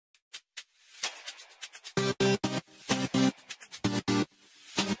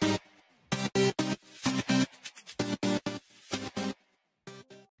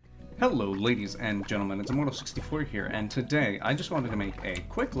Hello ladies and gentlemen, it's Immortal64 here, and today I just wanted to make a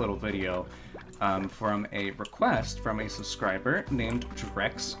quick little video from a request from a subscriber named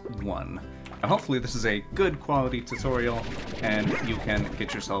Drex1. Hopefully this is a good quality tutorial and you can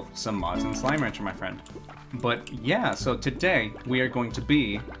get yourself some mods in SlimeRancher, my friend. But yeah, so today we are going to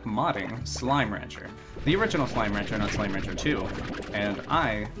be modding SlimeRancher. The original SlimeRancher, not SlimeRancher 2. And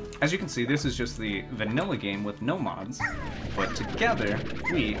as you can see, this is just the vanilla game with no mods, but together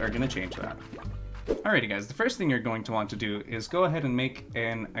we are going to change that. Alrighty guys, the first thing you're going to want to do is go ahead and make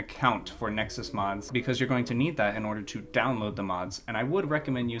an account for Nexus Mods, because you're going to need that in order to download the mods. And I would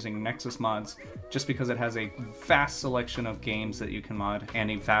recommend using Nexus Mods just because it has a vast selection of games that you can mod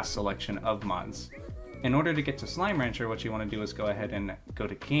and a vast selection of mods. In order to get to SlimeRancher, what you want to do is go ahead and go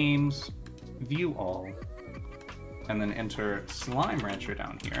to Games, View All, and then enter SlimeRancher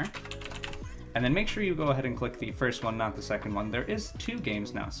down here. And then make sure you go ahead and click the first one, not the second one. There is 2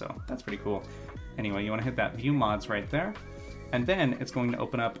 games now, so that's pretty cool. Anyway, you want to hit that View Mods right there, and then it's going to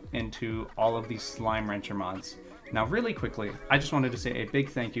open up into all of these SlimeRancher mods. Now really quickly, I just wanted to say a big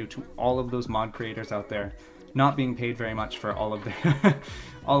thank you to all of those mod creators out there, not being paid very much for all of their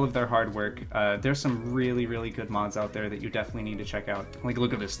all of their hard work. There's some really good mods out there that you definitely need to check out. Like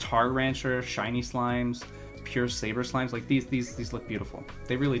look at this Tar Rancher, Shiny Slimes, Pure Saber Slimes. Like these look beautiful.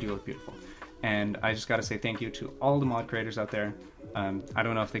 They really do look beautiful. And I just gotta say thank you to all the mod creators out there. I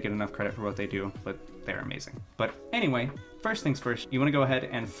don't know if they get enough credit for what they do, but they're amazing. But anyway, first things first, you wanna go ahead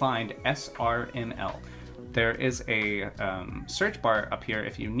and find SRML. There is a search bar up here.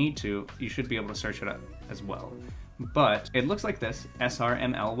 If you need to, you should be able to search it up as well. But it looks like this,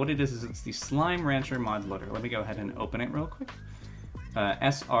 SRML. What it is it's the SlimeRancher mod loader. Let me go ahead and open it real quick.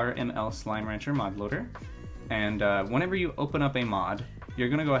 SRML SlimeRancher mod loader. And whenever you open up a mod, you're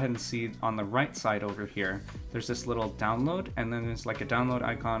gonna go ahead and see on the right side over here, there's this little download, and then there's like a download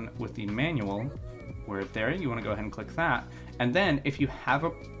icon with the manual. Where there, you wanna go ahead and click that. And then if you have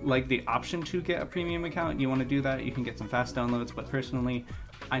the option to get a premium account, you wanna do that, you can get some fast downloads, but personally,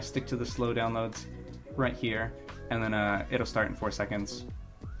 I stick to the slow downloads right here, and then it'll start in 4 seconds.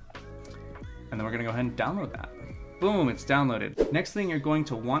 And then we're gonna go ahead and download that. Boom, it's downloaded. Next thing you're going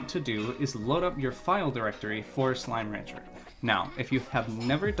to want to do is load up your file directory for SlimeRancher. Now, if you have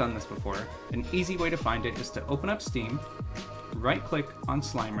never done this before, an easy way to find it is to open up Steam, right-click on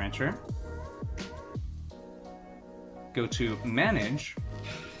SlimeRancher, go to Manage,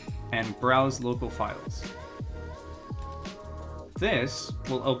 and Browse Local Files. This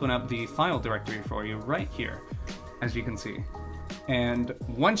will open up the file directory for you right here, as you can see. And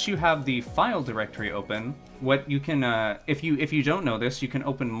once you have the file directory open, what you can, if you don't know this, you can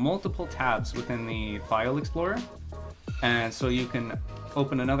open multiple tabs within the File Explorer. And so you can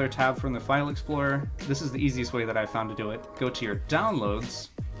open another tab from the File Explorer. This is the easiest way that I found to do it. Go to your downloads.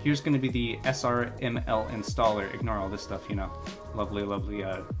 Here's going to be the SRML installer. Ignore all this stuff, you know, lovely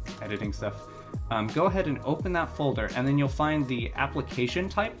editing stuff. Go ahead and open that folder, and then you'll find the application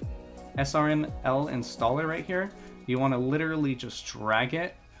type, SRML installer right here. You want to literally just drag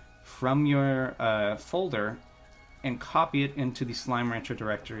it from your folder and copy it into the SlimeRancher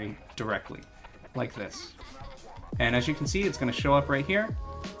directory directly, like this. And as you can see, it's going to show up right here.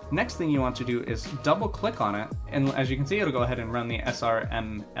 Next thing you want to do is double click on it, and as you can see, it'll go ahead and run the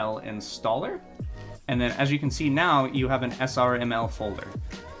SRML installer. And then as you can see now, you have an SRML folder.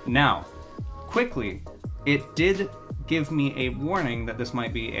 Now, quickly, it did give me a warning that this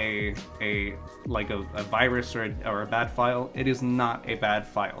might be a virus or a bad file. It is not a bad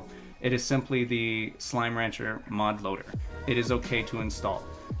file. It is simply the SlimeRancher mod loader. It is okay to install.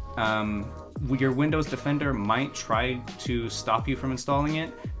 Your Windows Defender might try to stop you from installing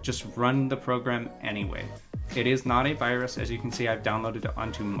it. Just run the program anyway. It is not a virus. As you can see, I've downloaded it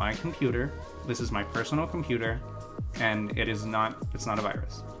onto my computer. This is my personal computer, and it's not a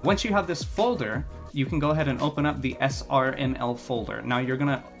virus. Once you have this folder, you can go ahead and open up the SRML folder. Now you're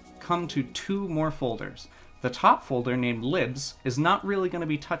gonna come to 2 more folders. The top folder named libs is not really gonna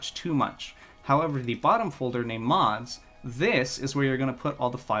be touched too much. However, the bottom folder named mods, this is where you're gonna put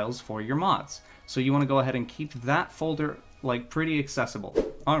all the files for your mods. So you wanna go ahead and keep that folder pretty accessible.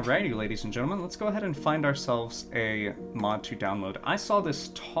 Alrighty, ladies and gentlemen, let's go ahead and find ourselves a mod to download. I saw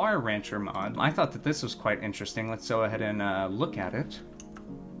this Tar Rancher mod. I thought that this was quite interesting. Let's go ahead and look at it.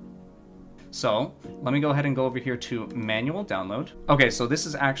 So let me go ahead and go over here to manual download. Okay, so this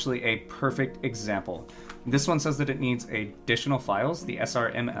is actually a perfect example. This one says that it needs additional files, the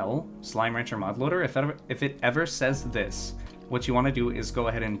SRML SlimeRancher mod loader. If it ever says this, what you want to do is go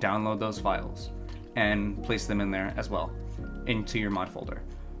ahead and download those files and place them in there as well into your mod folder.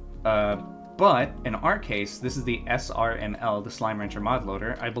 But in our case, this is the SRML, the SlimeRancher mod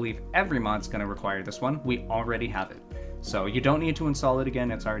loader. I believe every mod's going to require this one. We already have it. So you don't need to install it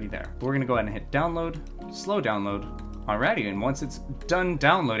again, it's already there. We're going to go ahead and hit download, slow download. Alrighty, and once it's done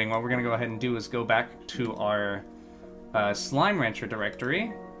downloading, what we're going to go ahead and do is go back to our SlimeRancher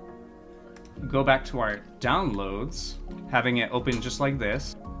directory, go back to our downloads, having it open just like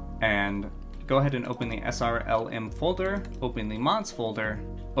this, and go ahead and open the SRLM folder, open the mods folder,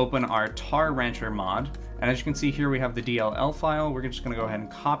 open our Tar Rancher mod, and as you can see here we have the DLL file. We're just going to go ahead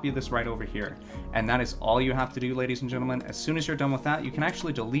and copy this right over here, and that is all you have to do, ladies and gentlemen. As soon as you're done with that, you can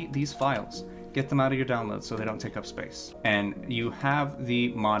actually delete these files, get them out of your downloads so they don't take up space, and you have the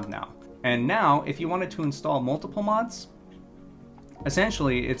mod now. And now if you wanted to install multiple mods,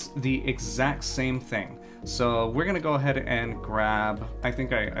 essentially it's the exact same thing. So we're going to go ahead and grab, I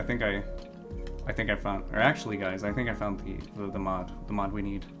think I found, or actually guys, I think I found the mod we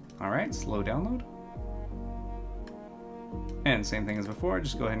need. Alright, slow download. And same thing as before,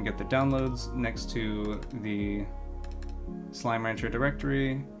 just go ahead and get the downloads next to the SlimeRancher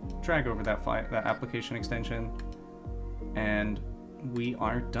directory, drag over that application extension, and we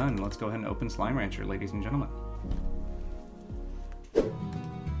are done. Let's go ahead and open SlimeRancher, ladies and gentlemen.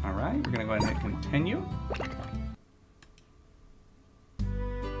 Alright, we're gonna go ahead and hit continue.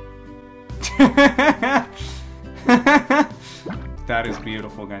 That is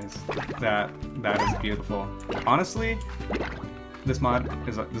beautiful, guys. That is beautiful. Honestly, this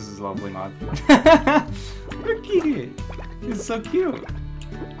is a lovely mod. Look at it. It's so cute.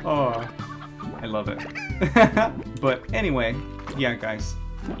 Oh, I love it. But anyway, yeah, guys,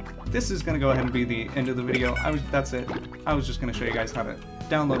 this is gonna go ahead and be the end of the video. That's it. I was just gonna show you guys how to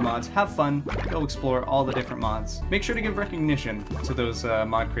download mods, have fun, go explore all the different mods. Make sure to give recognition to those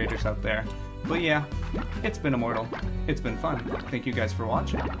mod creators out there. But yeah, it's been Immortal. It's been fun. Thank you guys for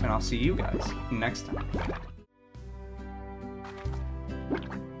watching, and I'll see you guys next time.